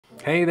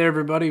Hey there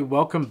everybody,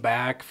 welcome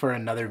back for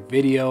another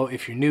video.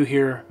 If you're new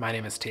here, my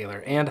name is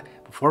Taylor, and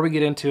before we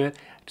get into it,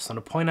 I just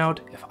want to point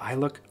out if I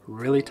look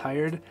really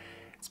tired,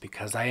 it's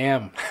because I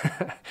am.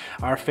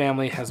 Our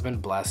family has been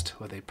blessed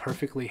with a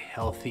perfectly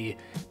healthy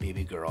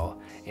baby girl,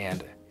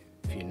 and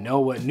if you know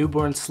what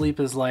newborn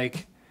sleep is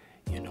like,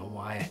 you know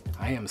why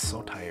I am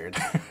so tired.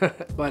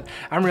 But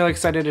I'm really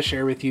excited to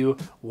share with you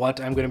what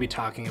I'm going to be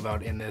talking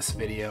about in this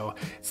video.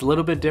 It's a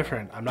little bit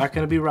different. I'm not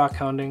going to be rock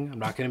hounding, I'm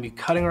not going to be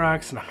cutting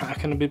rocks, and I'm not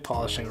going to be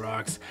polishing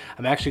rocks.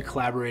 I'm actually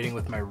collaborating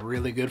with my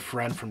really good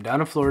friend from down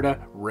in Florida,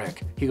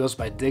 Rick. He goes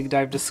by Dig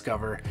Dive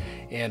Discover,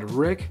 and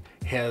Rick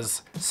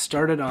has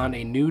started on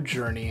a new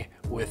journey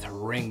with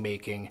ring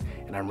making,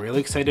 and I'm really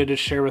excited to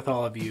share with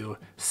all of you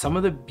some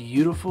of the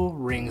beautiful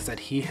rings that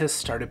he has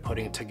started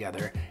putting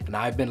together, and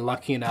I've been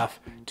lucky enough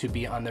to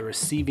be on the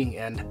receiving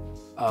end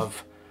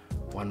of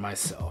one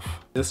myself.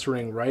 This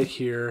ring right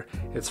here,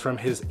 it's from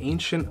his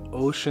Ancient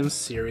Ocean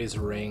series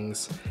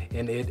rings,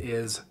 and it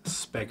is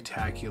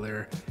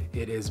spectacular.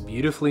 It is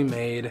beautifully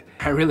made.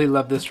 I really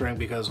love this ring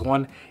because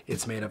one,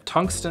 it's made of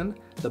tungsten,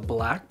 the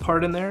black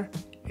part in there,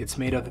 it's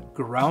made of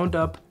ground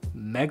up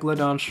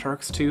Megalodon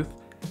shark's tooth,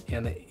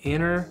 and the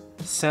inner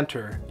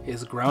center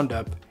is ground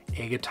up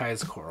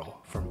Agatized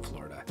Coral from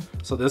Florida.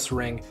 So this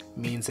ring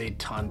means a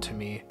ton to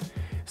me,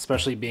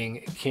 especially being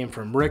it came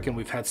from Rick, and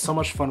we've had so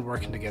much fun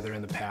working together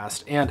in the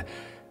past. And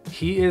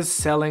he is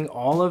selling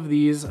all of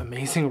these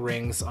amazing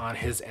rings on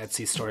his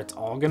Etsy store. It's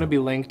all going to be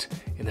linked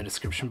in the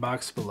description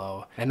box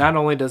below. And not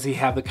only does he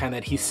have the kind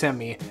that he sent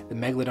me, the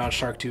Megalodon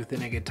shark tooth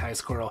and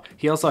Agatized Coral,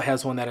 he also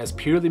has one that has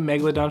purely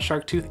Megalodon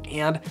shark tooth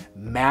and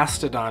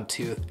mastodon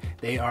tooth.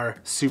 They are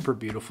super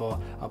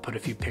beautiful. I'll put a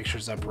few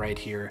pictures up right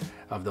here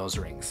of those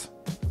rings.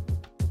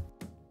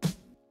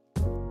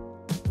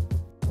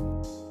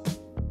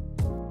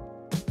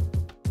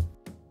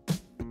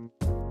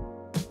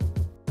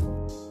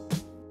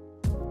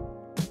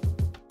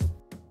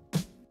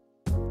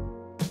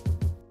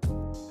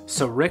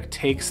 So Rick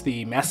takes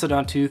the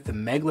mastodon tooth, the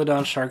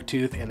Megalodon shark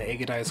tooth, and the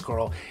Agatized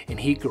Coral, and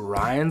he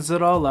grinds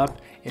it all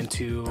up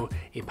into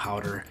a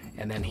powder,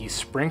 and then he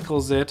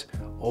sprinkles it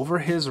over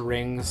his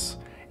rings.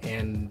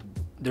 And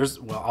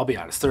well, I'll be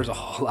honest, there's a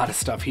whole lot of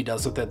stuff he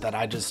does with it that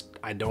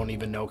I don't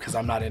even know because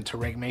I'm not into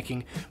ring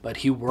making, but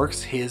he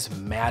works his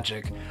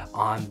magic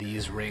on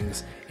these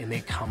rings and they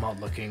come out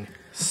looking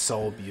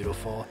so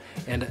beautiful.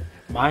 And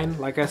mine,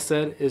 like I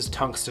said, is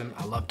tungsten.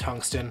 I love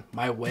tungsten.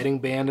 My wedding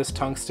band is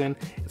tungsten.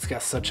 It's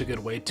got such a good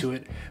weight to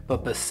it.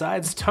 But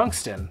besides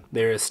tungsten,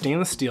 there is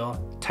stainless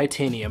steel,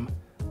 titanium,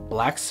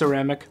 black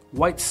ceramic,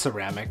 white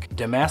ceramic,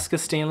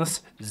 Damascus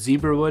stainless,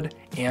 zebra wood,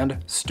 and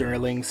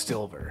sterling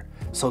silver.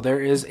 So there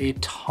is a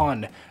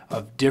ton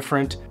of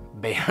different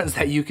bands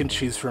that you can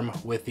choose from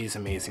with these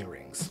amazing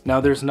rings.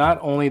 Now there's not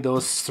only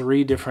those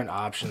three different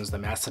options, the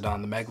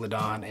mastodon, the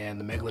megalodon, and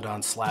the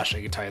megalodon /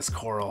 agatized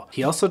coral.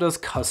 He also does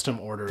custom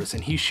orders,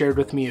 and he shared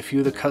with me a few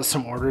of the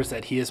custom orders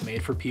that he has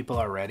made for people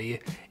already.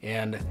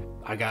 And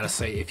I gotta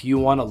say, if you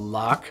want to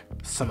lock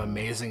some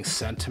amazing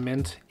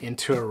sentiment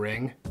into a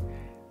ring,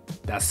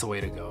 that's the way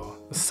to go.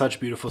 Such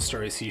beautiful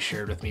stories he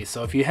shared with me.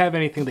 So if you have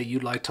anything that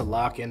you'd like to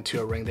lock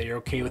into a ring that you're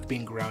okay with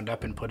being ground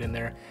up and put in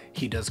there,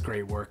 he does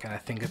great work, and I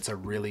think it's a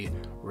really,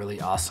 really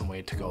awesome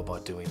way to go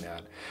about doing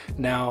that.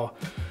 Now,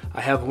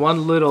 I have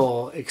one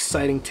little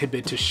exciting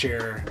tidbit to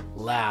share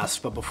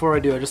last, but before I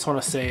do, I just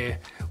want to say,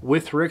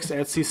 with Rick's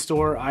Etsy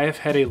store, I have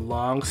had a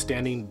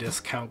long-standing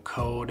discount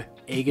code,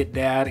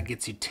 AgateDad. It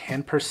gets you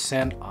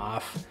 10%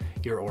 off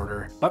your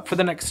order. But for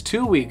the next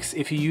 2 weeks,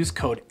 if you use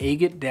code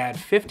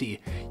AgateDad50,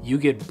 you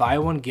get buy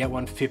one, get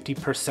one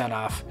 50%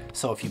 off.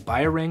 So if you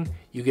buy a ring,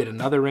 you get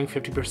another ring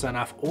 50%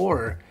 off,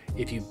 or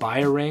if you buy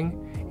a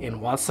ring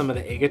and want some of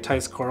the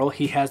Agatized Coral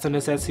he has in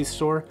his Etsy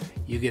store,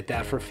 you get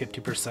that for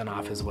 50%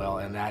 off as well.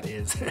 And that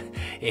is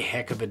a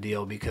heck of a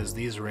deal because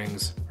these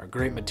rings are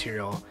great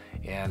material,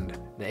 and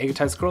the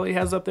Agatized Coral he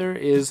has up there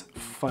is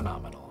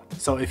phenomenal.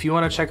 So if you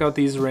want to check out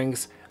these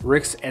rings,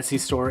 Rick's Etsy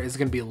store is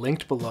going to be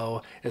linked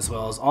below, as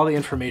well as all the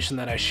information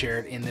that I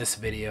shared in this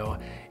video.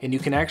 And you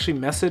can actually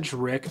message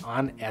Rick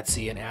on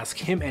Etsy and ask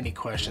him any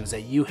questions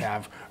that you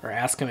have, or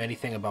ask him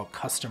anything about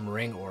custom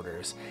ring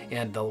orders.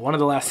 And one of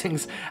the last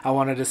things I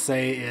wanted to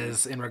say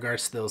is in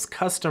regards to those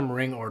custom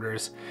ring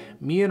orders,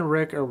 me and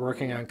Rick are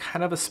working on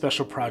kind of a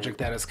special project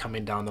that is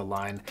coming down the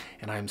line,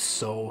 and I'm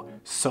so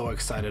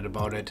excited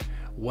about it.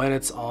 When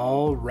it's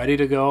all ready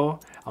to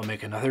go, I'll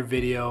make another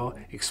video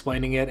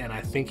explaining it, and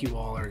I think you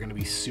all are going to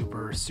be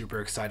super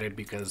excited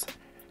because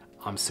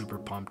I'm super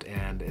pumped,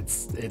 and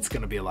it's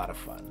going to be a lot of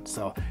fun.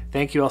 So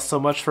thank you all so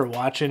much for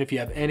watching. If you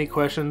have any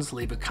questions,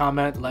 leave a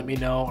comment, let me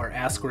know, or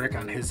ask Rick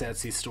on his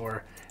Etsy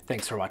store.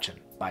 Thanks for watching.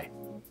 Bye.